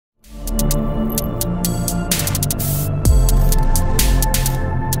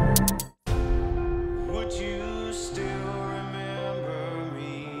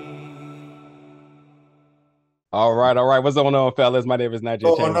All right, all right. What's going on, fellas? My name is Najee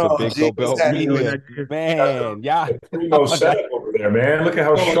Oh Chang with the no, Big G, Gold what's Belt happening with Media. that? Got Man, yeah. the primo setup over there, man. Look at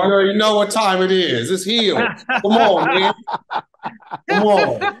how Oh, you sharp. already know what time it is. It's healed. Come on, man. Come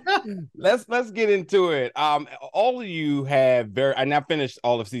on. Let's get into it. All of you have very, and I finished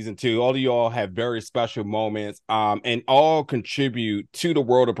all of season two. All of you all have very special moments, and all contribute to the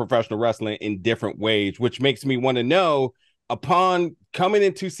world of professional wrestling in different ways, which makes me want to know, upon coming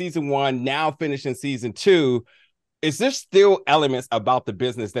into season one, now finishing season two, is there still elements about the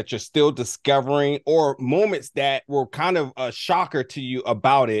business that you're still discovering, or moments that were kind of a shocker to you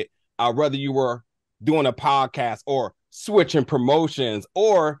about it, whether you were doing a podcast or switching promotions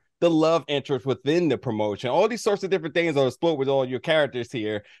or the love interest within the promotion, all these sorts of different things are explored with all your characters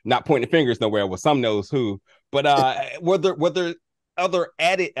here, not pointing fingers nowhere, well, some knows who, but were there other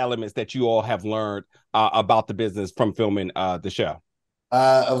added elements that you all have learned about the business from filming the show?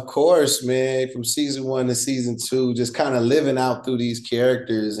 Of course, man, from season one to season two, just kind of living out through these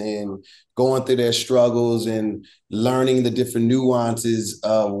characters and going through their struggles and learning the different nuances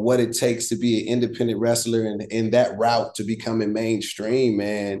of what it takes to be an independent wrestler and in that route to becoming mainstream,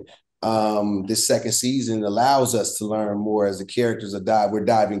 man. This second season allows us to learn more as the characters are we're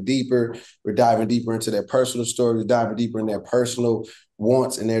diving deeper. We're diving deeper into their personal stories, diving deeper in their personal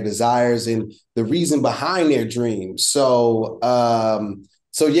wants and their desires and the reason behind their dreams. So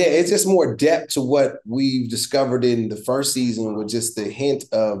yeah, it's just more depth to what we've discovered in the first season with just the hint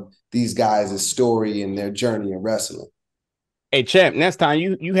of these guys' story and their journey in wrestling. Hey, champ, next time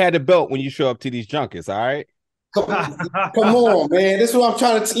you had a belt when you show up to these junkets, all right? Come on, man. This is what I'm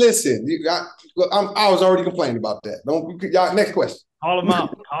trying to listen. I was already complaining about that. Don't y'all. Next question. Call him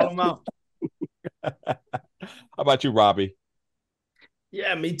out. Call him out. How about you, Robbie?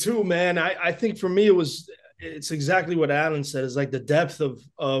 Yeah, me too, man. I think for me it's exactly what Alan said. It's like the depth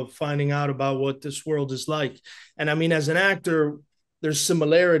of finding out about what this world is like. And I mean, as an actor, there's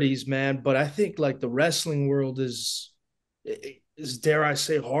similarities, man. But I think like the wrestling world is dare I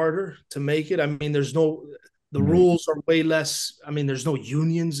say harder to make it. I mean, the rules are way less. I mean, there's no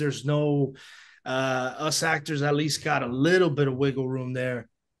unions. There's no us actors at least got a little bit of wiggle room there.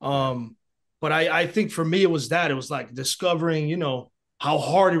 But I think for me it was that. It was like discovering, how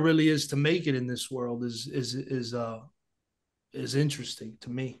hard it really is to make it in this world is interesting to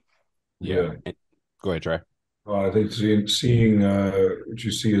me. Yeah. Go ahead, Trey. I think seeing what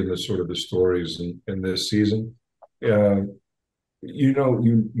you see in the sort of the stories in this season, uh, you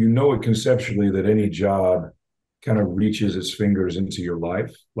know it conceptually that any job kind of reaches its fingers into your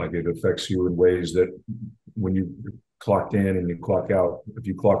life, like it affects you in ways that when you clocked in and you clock out, if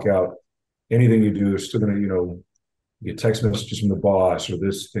you clock out, anything you do is still going to, you get text messages from the boss or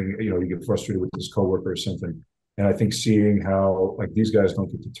this thing, you get frustrated with this coworker or something. And I think seeing how like these guys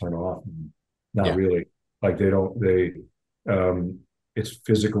don't get to turn off, not Yeah. really. Like um, it's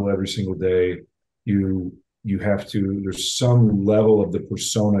physical every single day. You have to. There's some level of the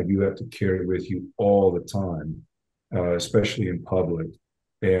persona you have to carry with you all the time, especially in public.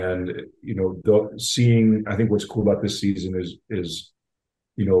 And seeing, I think what's cool about this season is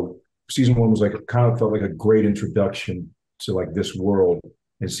you know, season one was like kind of felt like a great introduction to like this world.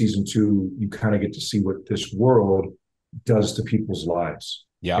 And season two, you kind of get to see what this world does to people's lives,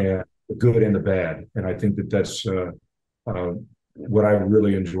 Yeah. and the good and the bad. And I think that that's uh, what I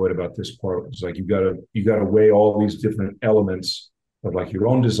really enjoyed about this part. It's like you gotta weigh all these different elements of like your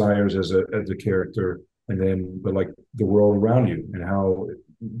own desires as a character, and then but like the world around you and how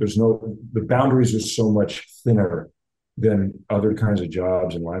the boundaries are so much thinner than other kinds of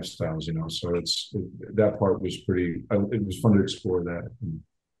jobs and lifestyles. So that part was it was fun to explore that.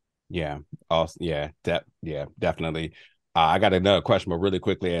 Yeah. Awesome. Yeah, definitely. I got another question, but really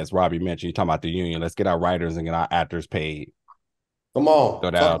quickly, as Robbie mentioned, you talking about the union. Let's get our writers and get our actors paid. Come on.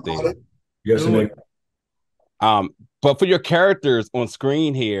 Throw that Talk out about there. it. Yes, and But for your characters on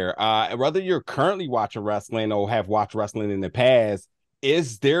screen here, whether you're currently watching wrestling or have watched wrestling in the past,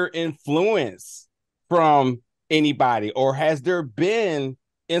 is there influence from anybody, or has there been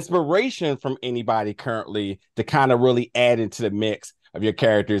inspiration from anybody currently to kind of really add into the mix of your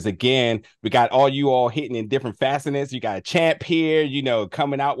characters? Again, we got all you all hitting in different facets. You got a champ here,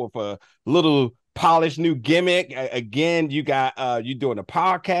 coming out with a little polished new gimmick. Again, you got you doing a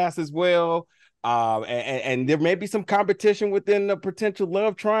podcast as well. And there may be some competition within the potential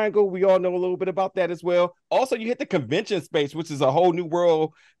love triangle. We all know a little bit about that as well. Also, you hit the convention space, which is a whole new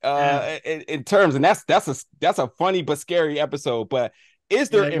world in terms, and that's a funny but scary episode. But is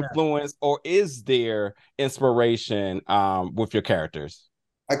there influence or is there inspiration with your characters?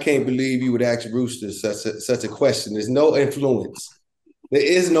 I can't believe you would ask Rooster such a question. There's no influence. There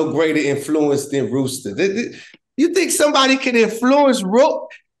is no greater influence than Rooster. You think somebody can influence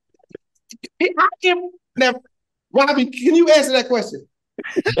now, Robby, can you answer that question?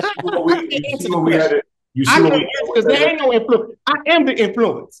 You see what we had to, you see I what can't answer because there ain't no influence. I am the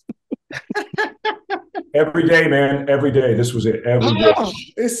influence. every day, man. Every day. This was it. Every day.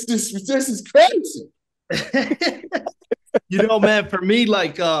 This is crazy. You know, man, for me,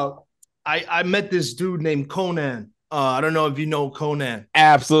 like I met this dude named Conan. I don't know if you know Conan.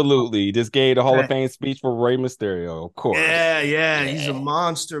 Absolutely. Just gave the Hall of Fame speech for Rey Mysterio, of course. Yeah. He's a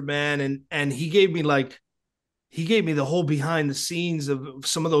monster, man. And he gave me the whole behind the scenes of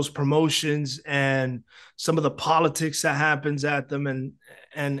some of those promotions and some of the politics that happens at them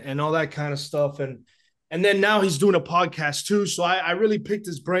and all that kind of stuff. And then now he's doing a podcast too. So I really picked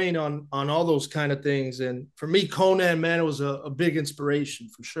his brain on all those kind of things. And for me, Conan, man, it was a big inspiration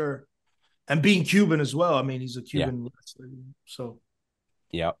for sure. And being Cuban as well. I mean, he's a Cuban wrestler. So.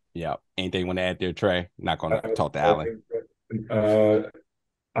 Yep. Anything you want to add there, Trey? Not going to talk to Alan.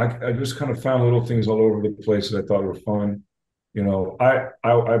 I just kind of found little things all over the place that I thought were fun. You know, I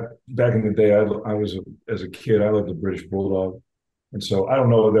back in the day, as a kid, I loved the British Bulldog. And so I don't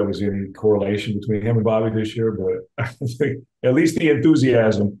know if there was any correlation between him and Bobby this year, but I think at least the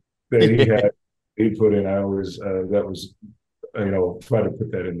enthusiasm that he put in, I always, that was, try to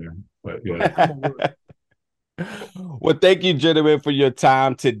put that in there. But yeah. Well, thank you, gentlemen, for your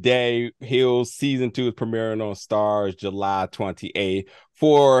time today. Hills Season 2 is premiering on STARZ July 28th.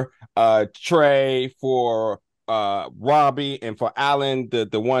 For Trey, for Robby, and for Alan,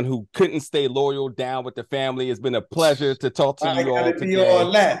 the one who couldn't stay loyal down with the family, it's been a pleasure to talk to you all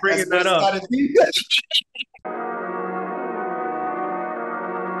today. Bringing that up.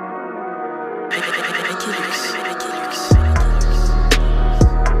 Tragedies.